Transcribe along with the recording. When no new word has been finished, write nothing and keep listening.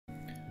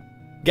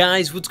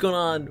Guys, what's going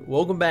on?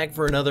 Welcome back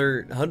for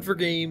another Hunt for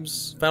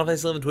Games Final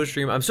Fantasy 11 Twitch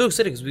stream. I'm so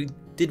excited because we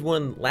did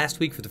one last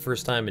week for the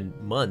first time in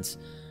months,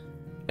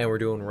 and we're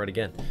doing one right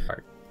again. All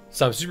right.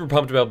 So I'm super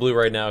pumped about blue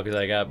right now because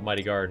I got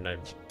Mighty Guard and I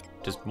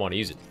just want to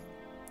use it.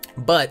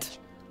 But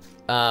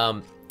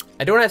I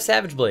don't have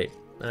Savage Blade.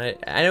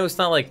 I know it's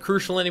not like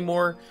crucial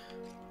anymore,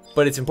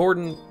 but it's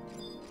important,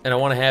 and I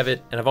want to have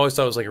it. And I've always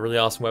thought it was like a really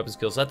awesome weapon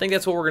skill. So I think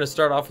that's what we're going to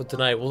start off with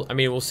tonight.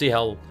 We'll see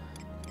how.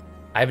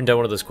 I haven't done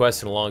one of those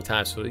quests in a long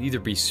time, so it'll either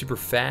be super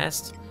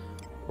fast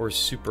or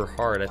super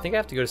hard. I think I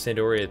have to go to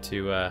Sandoria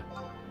to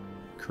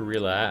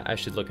Kurila. I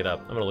should look it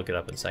up. I'm gonna look it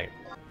up in a second.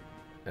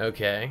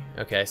 Okay,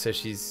 so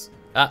she's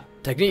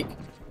technique.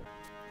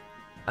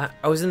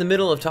 I was in the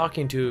middle of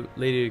talking to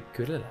Lady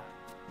Kurila.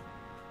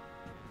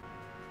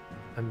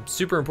 I'm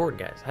super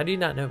important, guys. How do you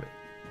not know me?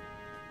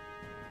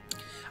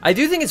 I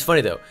do think it's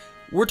funny though.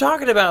 We're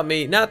talking about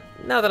me, not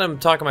that I'm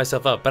talking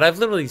myself up, but I've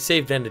literally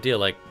saved End of Deal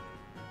like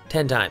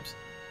 10 times.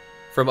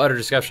 From utter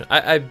discussion.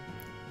 I've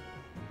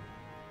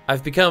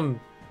become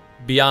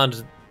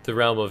beyond the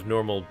realm of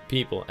normal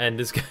people, and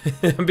this guy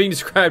I'm being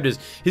described as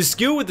his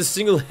skill with the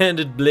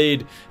single-handed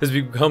blade has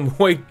become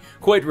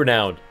quite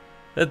renowned.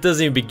 That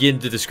doesn't even begin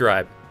to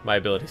describe my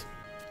abilities.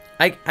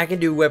 I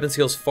can do weapon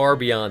skills far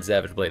beyond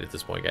Savage Blade at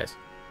this point, guys.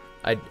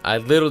 I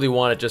literally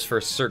want it just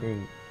for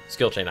certain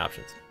skill chain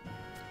options.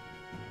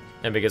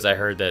 And because I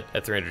heard that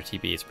at 300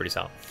 TP it's pretty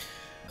solid.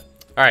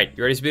 Alright,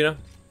 you ready, Sabino?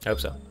 I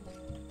hope so.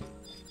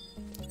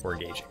 We're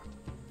engaging.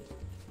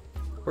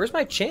 Where's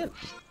my chant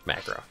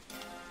macro?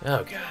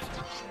 Oh god.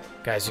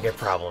 Guys, you get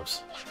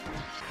problems.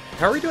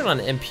 How are we doing on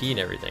MP and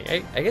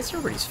everything? I guess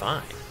everybody's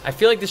fine. I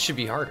feel like this should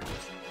be harder.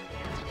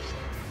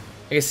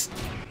 I guess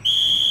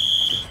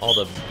all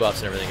the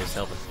buffs and everything is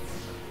helping.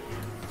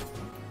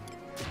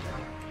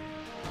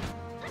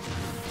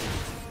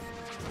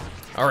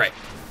 Alright.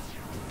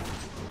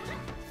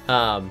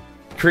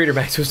 Creator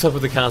Max, what's up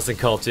with the constant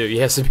call too?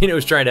 Yeah, Sabino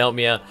was trying to help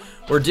me out.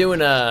 We're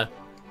doing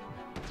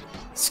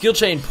skill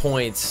chain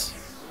points.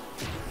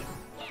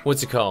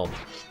 What's it called?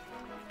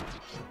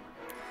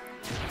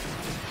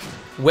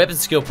 Weapon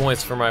skill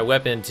points for my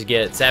weapon to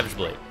get Savage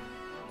Blade.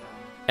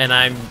 And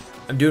I'm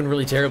doing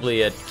really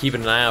terribly at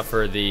keeping an eye out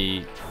for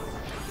the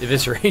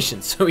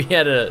evisceration. So he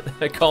had a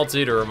call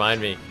to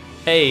remind me,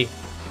 hey,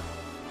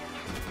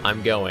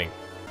 I'm going.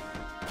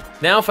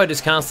 Now if I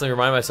just constantly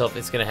remind myself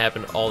it's gonna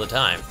happen all the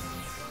time,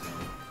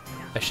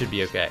 I should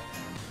be okay.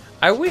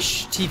 I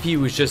wish TP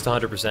was just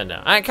 100%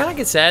 now. I kind of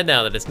get sad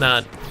now that it's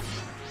not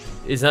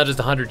just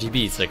 100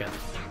 TP, it's like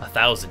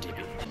 1,000 TP.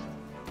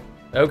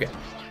 Okay.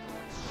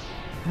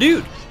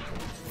 Dude,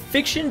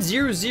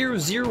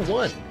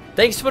 Fiction0001.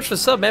 Thanks so much for the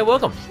sub, man.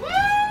 Welcome.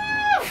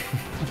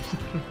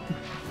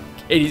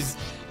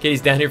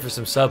 Katie's down here for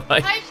some sub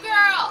hype. Hype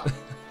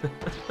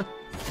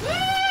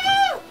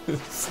girl.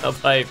 Sub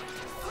hype.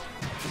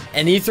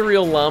 An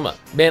ethereal llama.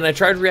 Man, I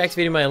tried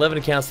reactivating my 11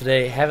 accounts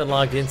today. Haven't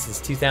logged in since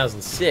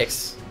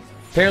 2006.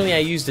 Apparently I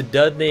used a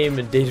dud name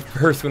and date of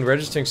birth when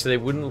registering so they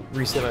wouldn't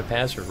reset my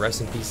password.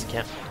 Rest in peace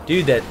account.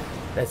 Dude, that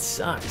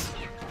sucks.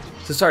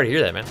 So sorry to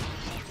hear that, man.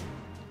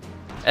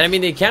 And I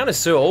mean, the account is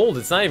so old,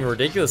 it's not even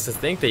ridiculous to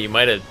think that you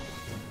might have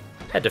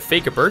had to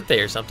fake a birthday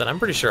or something. I'm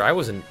pretty sure I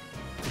wasn't...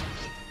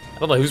 I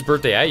don't know whose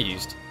birthday I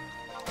used.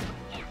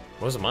 It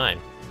wasn't mine.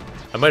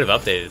 I might have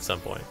updated at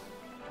some point.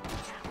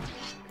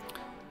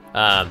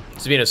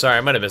 Sabino, sorry,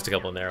 I might have missed a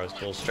couple in there. I was a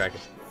little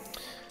distracted.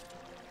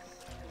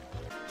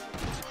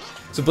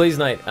 So Blaze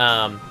Knight,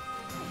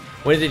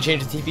 when did they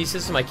change the TP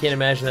system? I can't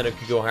imagine that it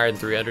could go higher than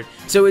 300.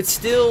 So it's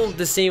still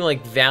the same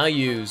like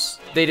values.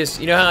 They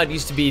just, you know how it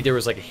used to be there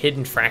was like a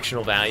hidden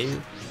fractional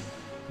value?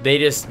 They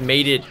just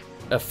made it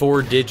a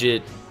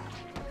 4-digit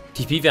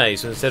TP value.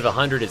 So instead of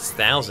 100, it's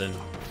 1,000.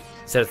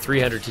 Instead of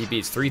 300 TP,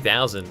 it's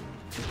 3,000.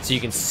 So you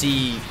can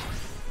see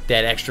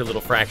that extra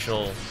little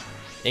fractional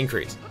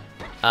increase.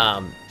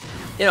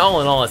 You know, all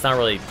in all, it's not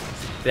really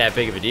that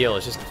big of a deal.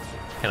 It's just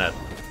kind of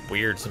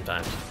weird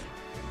sometimes.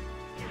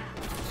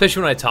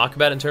 Especially when I talk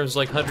about it in terms of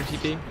like 100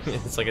 TP.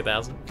 It's like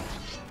 1,000.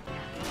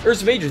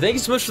 Ursa Major, thank you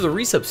so much for the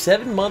resub.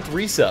 7-month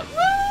resub.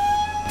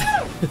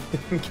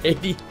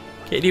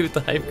 Katie with the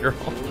hype girl.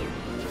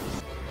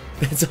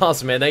 That's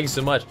awesome, man. Thank you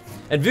so much.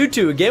 And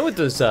Vutu again with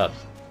the sub.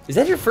 Is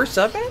that your first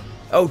sub, man?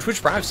 Oh,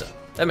 Twitch Prime sub.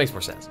 That makes more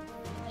sense.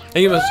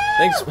 Thank you much.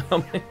 Thanks, oh,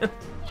 man.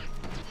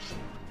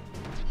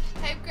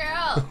 Hype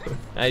girl.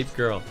 Hype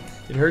girl.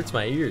 It hurts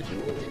my ears.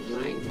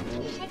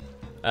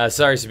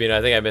 Sorry, Sabino.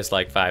 I think I missed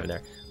like 5 in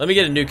there. Let me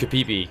get a new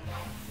Kapipi.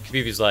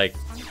 Kapipi's like...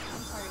 A new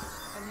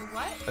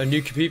what? A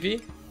new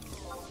Kapipi?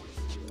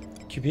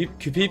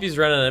 Kapipi's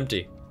running on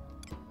empty.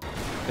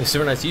 It's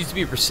super nice. It used to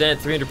be 300%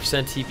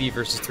 TP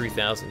versus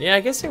 3,000. Yeah, I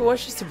guess it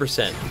was just a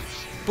percent.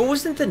 But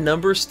wasn't the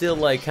number still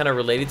like kind of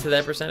related to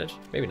that percentage?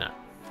 Maybe not.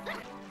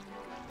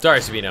 Sorry,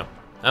 Sabino.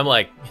 I'm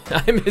like,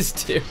 I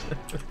missed too.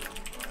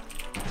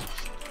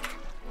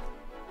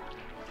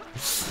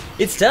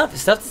 It's tough.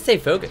 It's tough to stay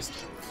focused.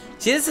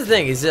 See, that's the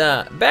thing, is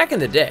back in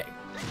the day,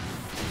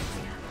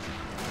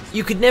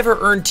 you could never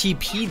earn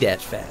TP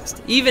that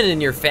fast. Even in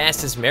your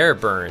fastest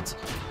merit burns,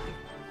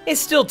 it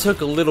still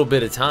took a little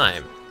bit of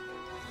time.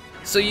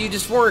 So you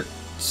just weren't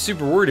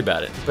super worried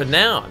about it. But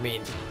now, I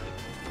mean,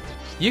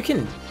 you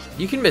can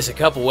miss a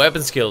couple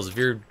weapon skills if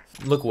you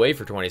look away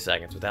for 20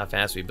 seconds with how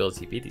fast we build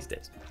TP these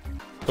days.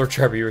 Lord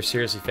Trevor, you were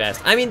seriously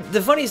fast. I mean,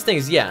 the funniest thing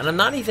is, yeah, and I'm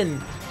not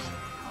even...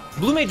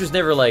 Blue Mage was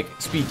never like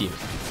speed demon.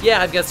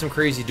 Yeah, I've got some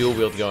crazy dual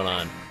wield going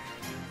on.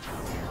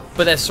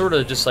 But that's sort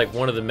of just like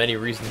one of the many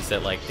reasons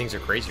that like things are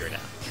crazy right now.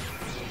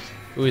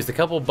 It was the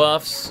couple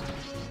buffs,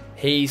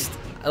 haste.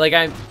 Like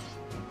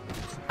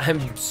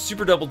I'm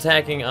super double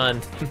tacking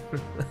on,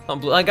 on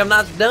Blue. Like I'm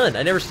not done.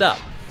 I never stop.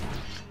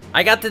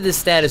 I got to this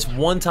status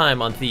one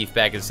time on Thief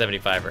back in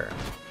 75 era.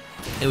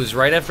 It was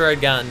right after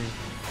I'd gotten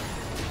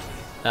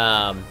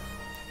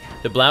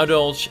the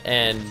Blaudolch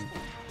and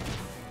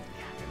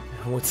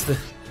what's the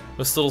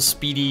little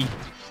speedy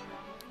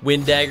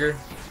wind dagger?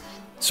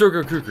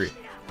 Sorgo Kukri.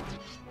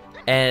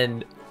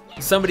 And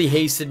somebody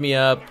hasted me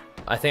up.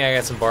 I think I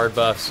got some bard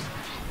buffs.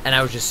 And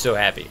I was just so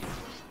happy.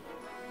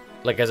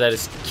 Like, as I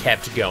just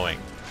kept going.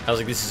 I was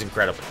like, this is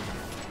incredible.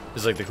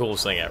 This is like the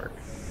coolest thing ever.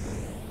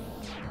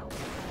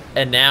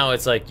 And now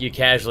it's like you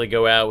casually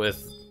go out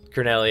with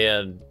Cornelia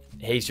and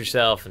haste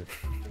yourself, and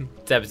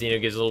Sabatino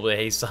gives a little bit of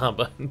haste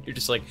Samba, and you're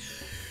just like...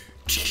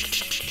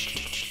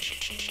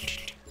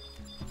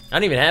 I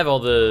don't even have all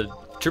the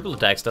triple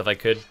attack stuff I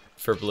could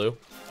for blue.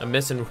 I'm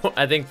missing,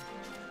 I think,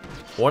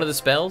 one of the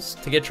spells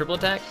to get triple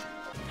attack.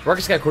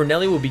 Marcus got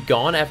Cornelia will be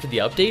gone after the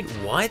update?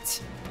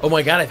 What? Oh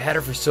my god, I've had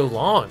her for so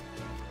long.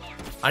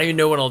 I don't even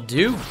know what I'll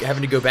do,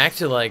 having to go back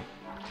to like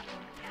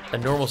a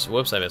normal,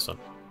 whoops, I missed one.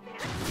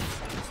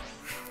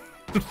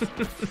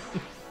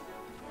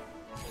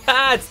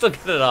 Ah, it's still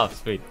got it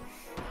off, sweet.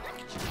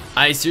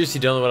 I seriously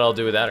don't know what I'll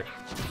do without her.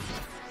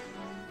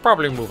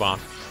 Probably move on.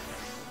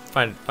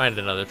 Find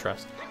another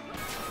trust.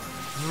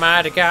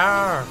 Mighty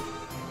Gar.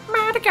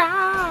 Mighty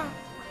Gar.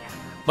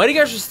 Mighty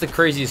Gar's just the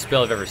craziest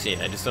spell I've ever seen.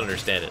 I just don't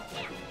understand it.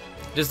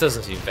 It just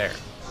doesn't seem fair.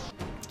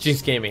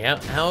 Jinx Gaming,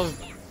 how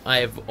I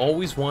have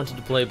always wanted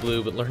to play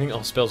blue, but learning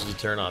all spells to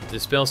turn off. Do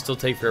spells still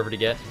take forever to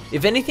get?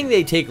 If anything,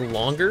 they take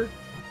longer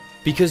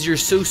because you're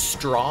so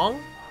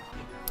strong.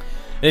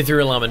 And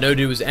through Llama, no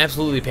dude was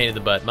absolutely a pain in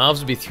the butt. Mobs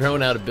would be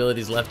throwing out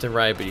abilities left and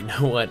right, but you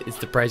know what? It's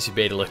the price you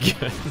pay to look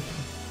good.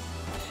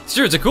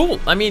 Sure, it's a cool.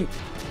 I mean,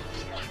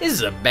 this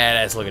is a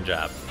badass looking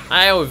job.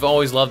 I've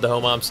always loved the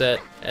Homom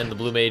set and the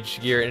Blue Mage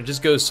gear, and it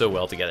just goes so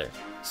well together.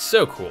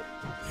 So cool.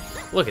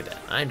 Look at that.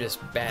 I'm just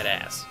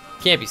badass.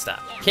 Can't be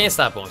stopped. Can't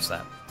stop, won't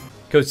stop.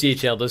 Code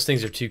CHL, those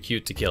things are too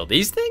cute to kill.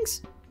 These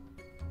things?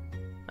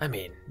 I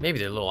mean, maybe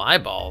they're little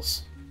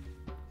eyeballs.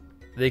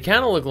 They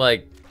kind of look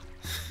like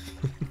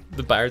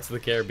the Pirates of the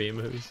Caribbean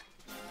movies.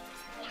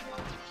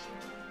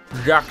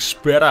 Jack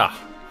Sparrow.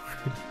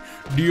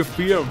 Do you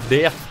fear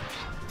death?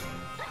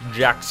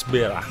 Jack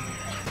Sparrow.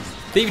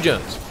 Steve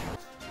Jones.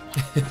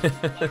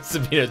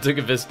 Sabino took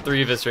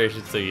 3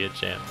 eviscerations to get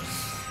champ.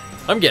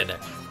 I'm getting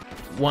it.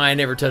 Why I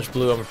never touch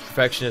blue, I'm a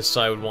perfectionist,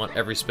 so I would want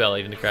every spell,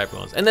 even the crappy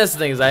ones. And that's the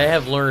thing, is I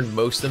have learned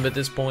most of them at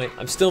this point.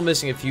 I'm still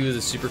missing a few of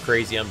the super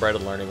crazy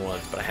unbridled learning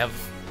ones, but I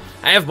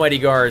have Mighty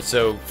Guard,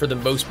 so for the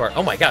most part...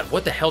 Oh my god,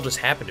 what the hell just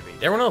happened to me?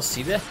 Did everyone else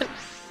see that?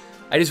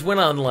 I just went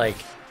on, like,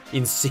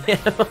 insane...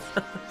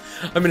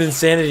 I'm in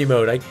insanity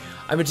mode.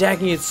 I'm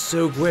attacking it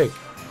so quick.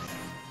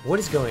 What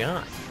is going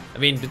on? I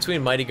mean,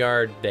 between Mighty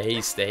Guard, the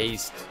haste...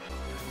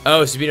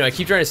 Oh, Sabino, I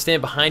keep trying to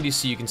stand behind you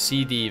so you can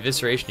see the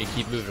evisceration, you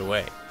keep moving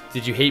away.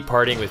 Did you hate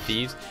partying with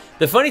thieves?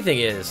 The funny thing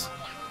is,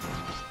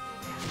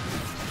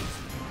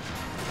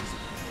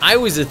 I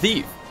was a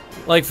thief.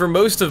 Like, for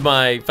most of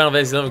my Final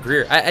Fantasy XI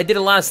career, I did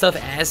a lot of stuff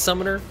as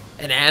Summoner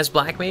and as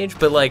Black Mage,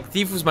 but, like,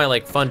 Thief was my,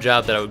 like, fun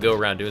job that I would go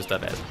around doing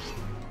stuff as.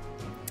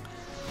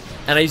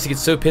 And I used to get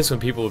so pissed when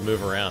people would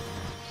move around.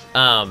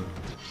 I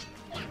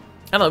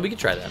don't know, we could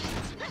try that.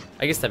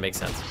 I guess that makes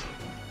sense.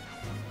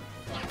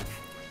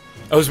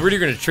 I was worried you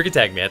were gonna trick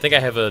attack me. I think I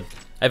have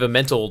a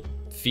mental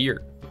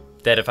fear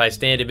that if I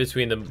stand in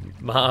between the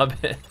mob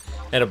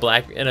and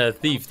a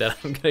thief, that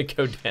I'm gonna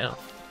go down.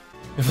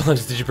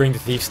 Did you bring the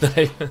thief's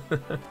knife?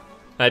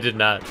 I did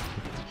not.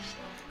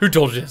 Who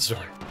told you that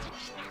story?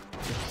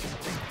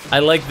 I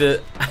like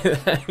the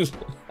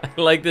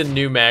I like the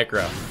new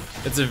macro.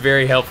 It's a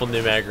very helpful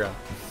new macro.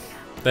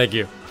 Thank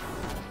you.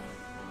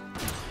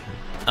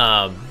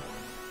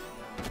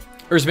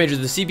 Ursa Major,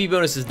 the CP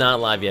bonus is not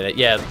live yet.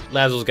 Yeah,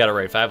 Lazlo's got it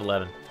right.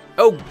 511.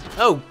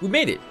 Oh, we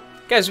made it,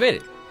 guys. We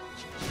made it.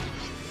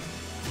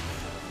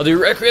 I'll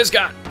do Requiem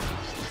Scott.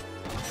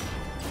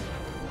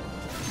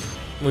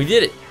 We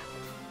did it.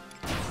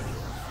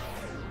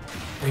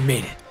 We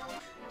made it.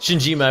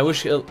 Shinjima, I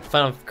wish current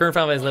Final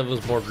Fantasy level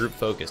was more group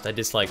focused. I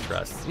dislike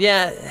Trust.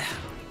 Yeah,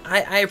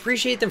 I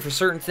appreciate them for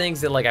certain things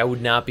that like I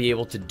would not be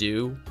able to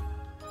do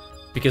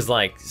because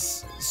like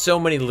so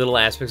many little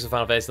aspects of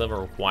Final Fantasy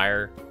level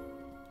require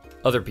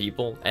other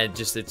people, and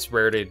just it's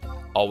rare to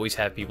always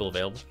have people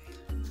available.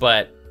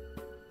 But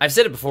I've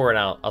said it before, and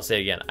I'll say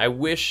it again. I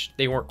wish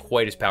they weren't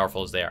quite as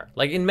powerful as they are.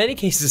 Like, in many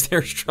cases,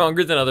 they're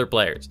stronger than other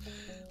players.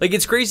 Like,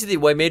 it's crazy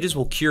that white mages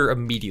will cure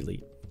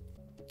immediately.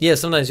 Yeah,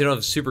 sometimes you don't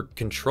have super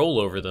control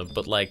over them,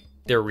 but, like,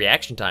 their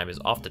reaction time is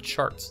off the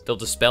charts. They'll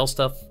dispel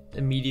stuff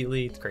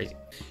immediately. It's crazy.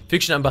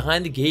 Fiction, I'm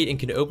behind the gate and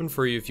can open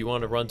for you if you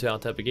want to run to on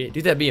top of the gate.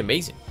 Dude, that'd be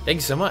amazing. Thank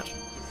you so much.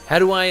 How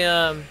do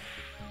I,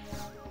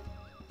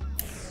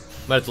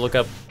 might have to look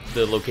up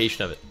the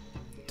location of it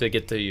to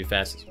get to you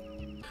fastest.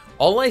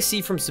 All I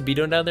see from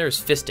Sabito down there is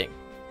fisting.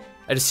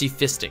 I just see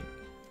fisting.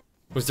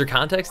 Was there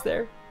context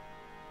there?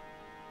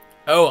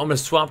 Oh, I'm gonna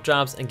swap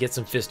jobs and get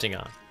some fisting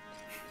on.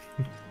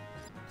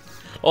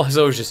 All I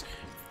saw was just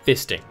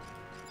fisting.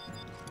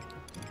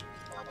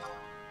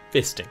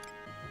 Fisting.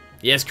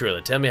 Yes,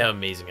 Gorilla, tell me how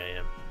amazing I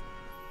am.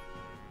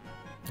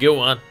 Go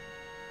on.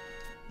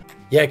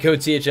 Yeah, code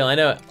CHL, I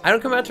know. I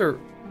don't come out to...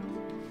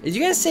 Did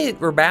you guys say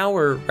Rabao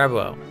or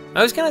Rabao? I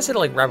always kind of said it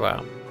like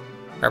Rabao.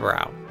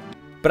 Rabao.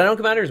 But I don't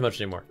come out here as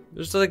much anymore.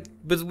 There's like,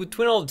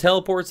 between all the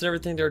teleports and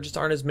everything, there just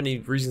aren't as many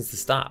reasons to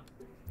stop.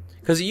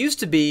 Because it used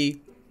to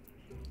be,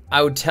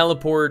 I would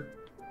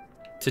teleport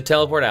to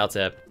teleport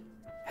Altep.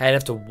 I'd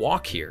have to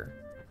walk here.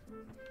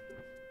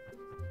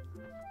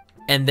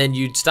 And then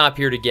you'd stop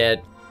here to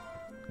get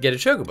a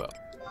chocobo.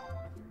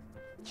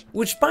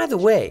 Which, by the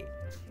way,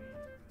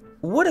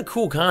 what a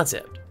cool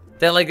concept.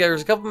 That like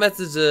there's a couple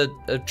methods of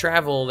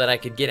travel that I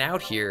could get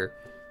out here,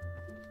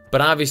 but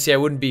obviously I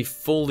wouldn't be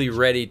fully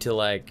ready to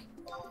like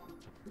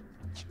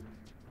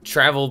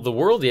travel the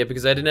world yet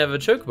because I didn't have a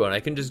chocobo and I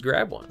couldn't just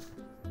grab one.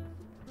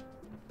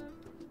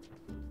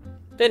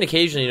 Then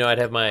occasionally, you know, I'd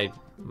have my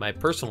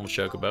personal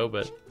chocobo,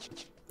 but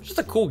it's just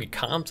a cool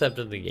concept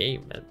of the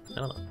game, man. I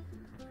don't know.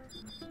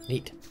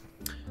 Neat.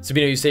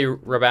 Sabino, you say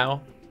Rabao?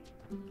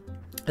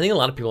 I think a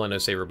lot of people I know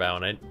say Rabao,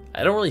 and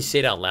I don't really say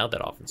it out loud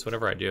that often, so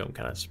whenever I do, I'm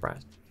kind of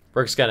surprised.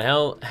 Burke Scott,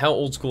 how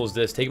old school is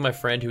this? Taking my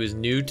friend who is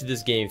new to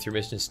this game through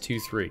missions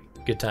 2-3.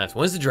 Good times.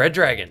 When's the Dread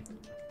Dragon?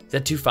 Is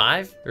that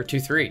 2-5 or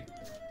 2-3?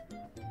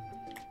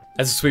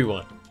 That's a sweet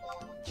one.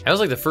 That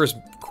was like the first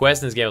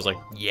quest in this game. I was like,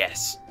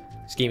 yes,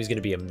 this game is going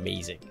to be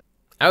amazing.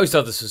 I always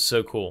thought this was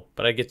so cool,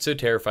 but I get so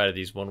terrified of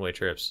these one-way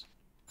trips.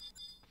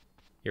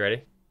 You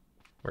ready?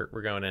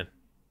 We're going in.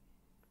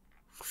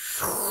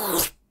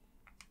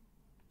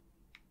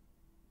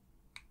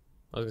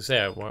 I was gonna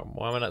say,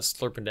 why am I not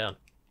slurping down?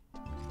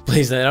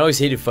 Please, I always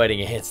hated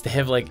fighting ants. They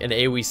have like an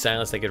AoE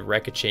silence that could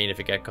wreck a chain if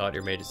it got caught in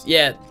your mages.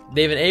 Yeah,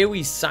 they have an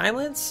AoE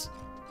silence,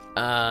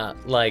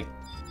 like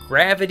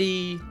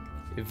gravity,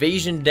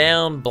 evasion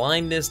down,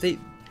 blindness. They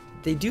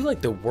do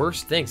like the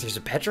worst things. There's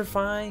a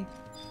petrify.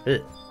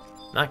 Ugh,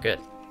 not good.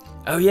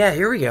 Oh yeah,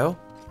 here we go.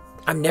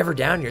 I'm never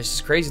down here. This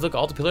is crazy. Look,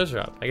 all the pillars are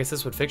up. I guess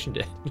that's what Fiction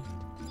did.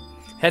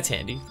 That's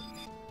handy.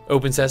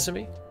 Open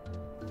sesame.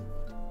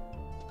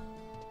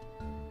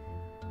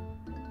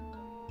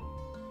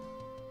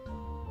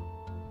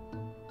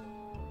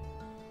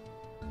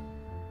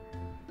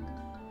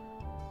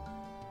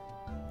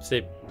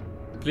 Say,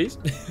 please?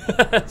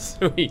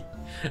 Sweet.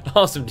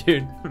 Awesome,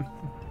 dude.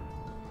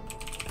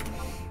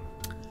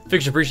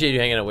 Fiction, appreciate you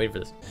hanging out waiting for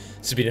this.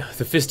 Sabino,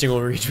 the fisting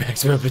will reach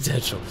maximum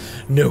potential.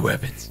 No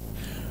weapons.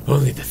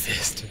 Only the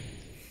fist.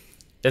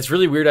 That's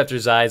really weird after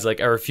Zai's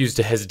like, I refuse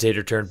to hesitate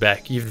or turn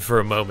back, even for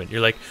a moment.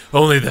 You're like,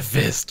 only the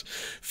fist.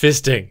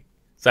 Fisting.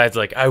 Zai's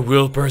like, I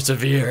will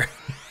persevere.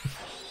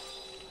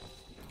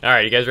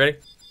 Alright, you guys ready?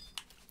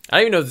 I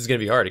don't even know if this is going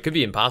to be hard. It could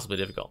be impossibly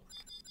difficult.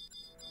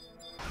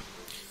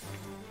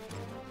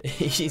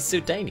 He's so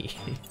tiny.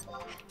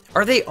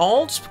 Are they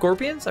all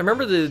scorpions? I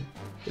remember the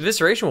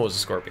evisceration one was a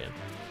scorpion.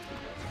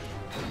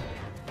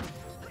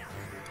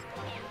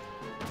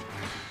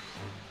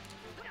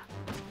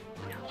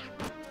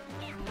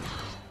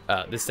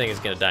 This thing is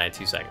gonna die in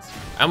 2 seconds.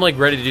 I'm like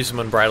ready to do some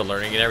unbridled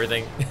learning and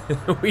everything.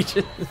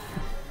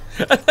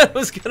 I thought it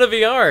was gonna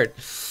be hard.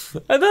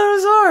 I thought it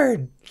was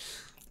hard.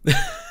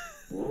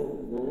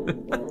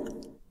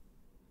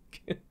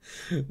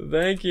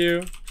 Thank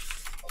you.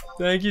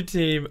 Thank you,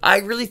 team. I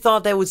really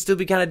thought that would still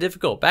be kind of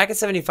difficult. Back at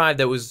 75,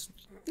 that was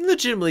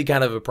legitimately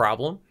kind of a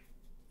problem.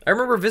 I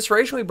remember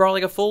Evisceration, we brought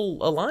like a full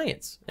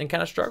alliance and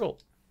kind of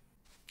struggled.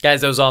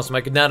 Guys, that was awesome.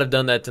 I could not have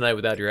done that tonight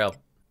without your help.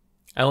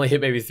 I only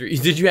hit maybe 3.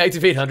 Did you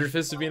activate 100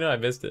 Fist, Sabino? I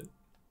missed it.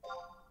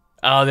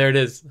 Oh, there it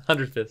is.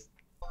 100 Fist.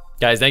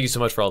 Guys, thank you so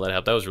much for all that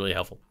help. That was really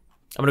helpful.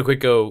 I'm gonna quick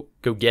go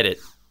get it.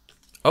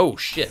 Oh,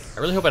 shit. I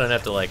really hope I don't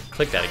have to, like,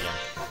 click that again.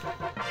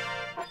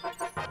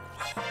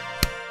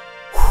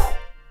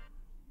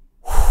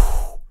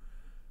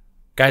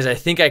 Guys, I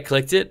think I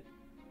clicked it.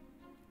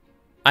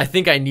 I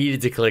think I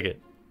needed to click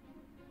it.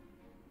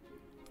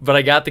 But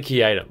I got the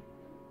key item.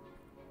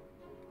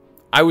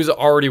 I was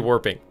already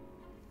warping.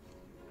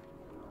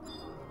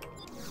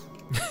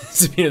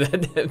 Sabina,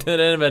 that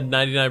enemy had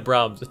 99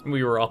 problems, and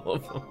we were all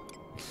of them.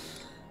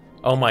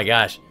 Oh my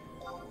gosh.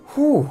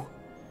 Whew.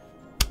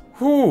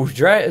 Whew,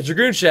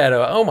 Dragoon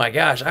Shadow. Oh my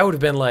gosh, I would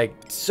have been like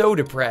so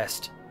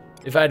depressed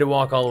if I had to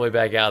walk all the way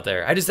back out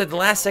there. I just at the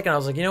last second, I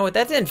was like, you know what,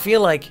 that didn't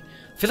feel like,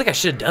 I feel like I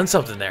should have done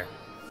something there.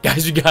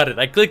 Guys, we got it.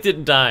 I clicked it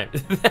in time.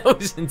 That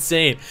was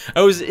insane.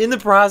 I was in the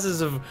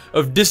process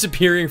of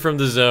disappearing from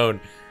the zone.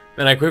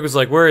 And I quick was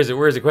like, where is it?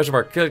 Where is it? Question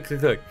mark. Click, click,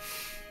 click.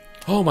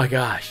 Oh my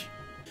gosh.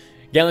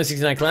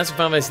 Galley69, classic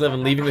Final Fantasy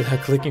 11, leaving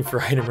without clicking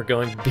for item or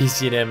going to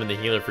BC&M and the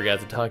healer forgot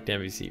to talk to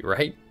NPC,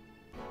 right?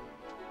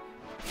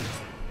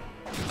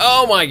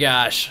 Oh my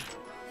gosh.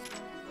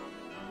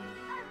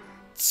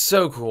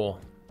 So cool.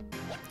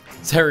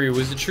 Sorry,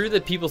 was it true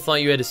that people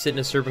thought you had to sit in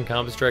a certain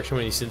compass direction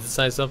when you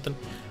synthesized something?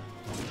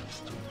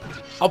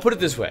 I'll put it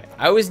this way.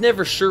 I was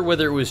never sure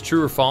whether it was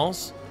true or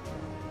false.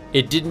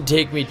 It didn't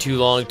take me too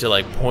long to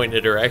like point in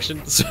a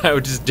direction, so I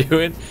would just do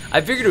it. I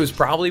figured it was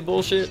probably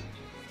bullshit.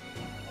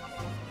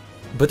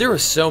 But there were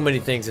so many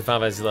things in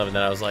Final Fantasy 11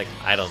 that I was like,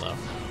 I don't know.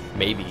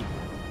 Maybe.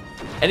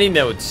 Anything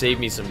that would save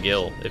me some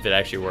gil if it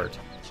actually worked.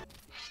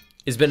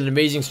 It's been an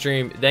amazing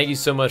stream. Thank you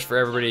so much for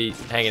everybody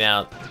hanging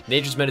out.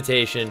 Nature's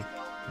Meditation,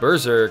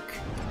 Berserk,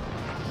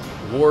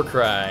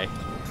 Warcry,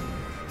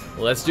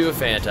 Let's Do a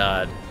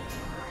Fantod,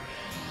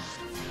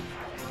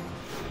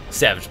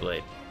 Savage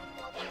Blade.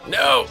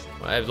 No!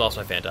 I've lost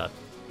my Fantod.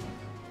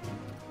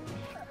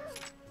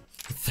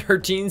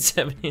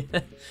 1370.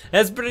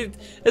 That's pretty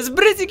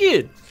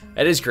good.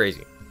 That is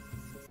crazy.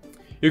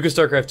 Yuka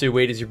StarCraft 2.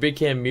 Wait, is your big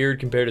cam mirrored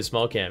compared to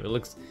small cam?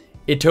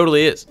 It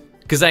totally is.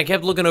 Because I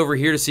kept looking over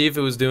here to see if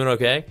it was doing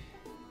okay.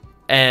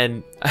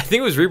 And I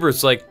think it was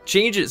Rebirth's like,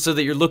 change it so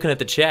that you're looking at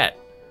the chat.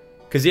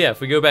 Because yeah,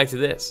 if we go back to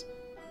this,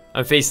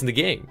 I'm facing the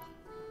game.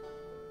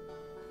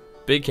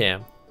 Big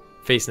cam,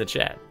 facing the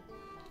chat.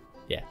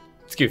 Yeah,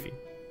 it's goofy.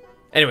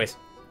 Anyways,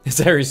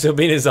 sorry,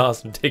 Silbina is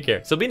awesome. Take care.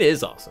 Silbina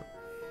is awesome.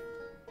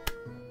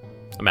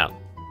 I'm out.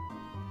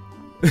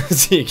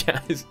 See you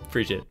guys.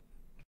 Appreciate it.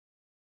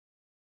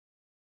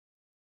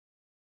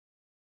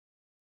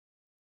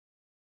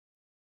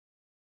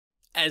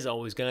 As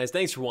always, guys,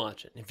 thanks for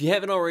watching. If you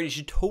haven't already, you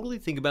should totally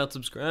think about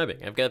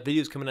subscribing. I've got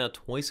videos coming out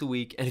twice a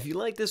week, and if you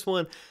like this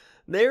one,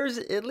 there's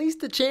at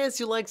least a chance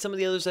you'll like some of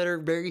the others that are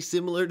very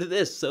similar to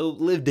this, so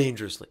live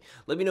dangerously.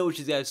 Let me know what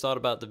you guys thought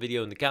about the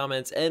video in the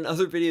comments, and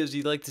other videos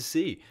you'd like to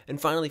see. And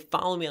finally,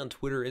 follow me on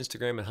Twitter,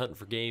 Instagram, and Huntin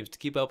for Games to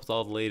keep up with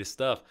all the latest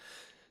stuff.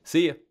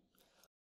 See ya.